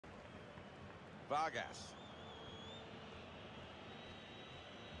Vargas.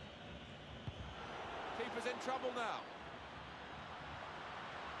 Keeper's in trouble now.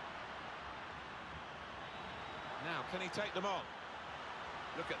 Now, can he take them on?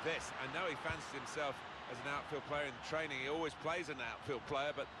 Look at this. I know he fancies himself as an outfield player in training. He always plays an outfield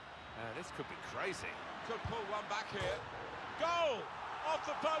player, but this could be crazy. Could pull one back here. Goal! Off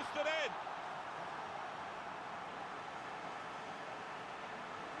the post and in!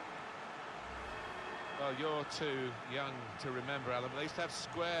 Well, you're too young to remember, Alan. They used to have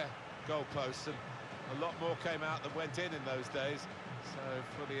square goalposts, and a lot more came out than went in those days. So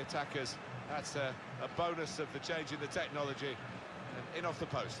for the attackers, that's a bonus of the change in the technology. And in off the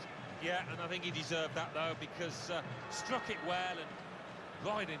post. Yeah, and I think he deserved that, though, because struck it well and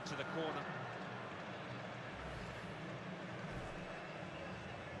right into the corner.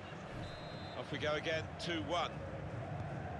 Off we go again, 2-1.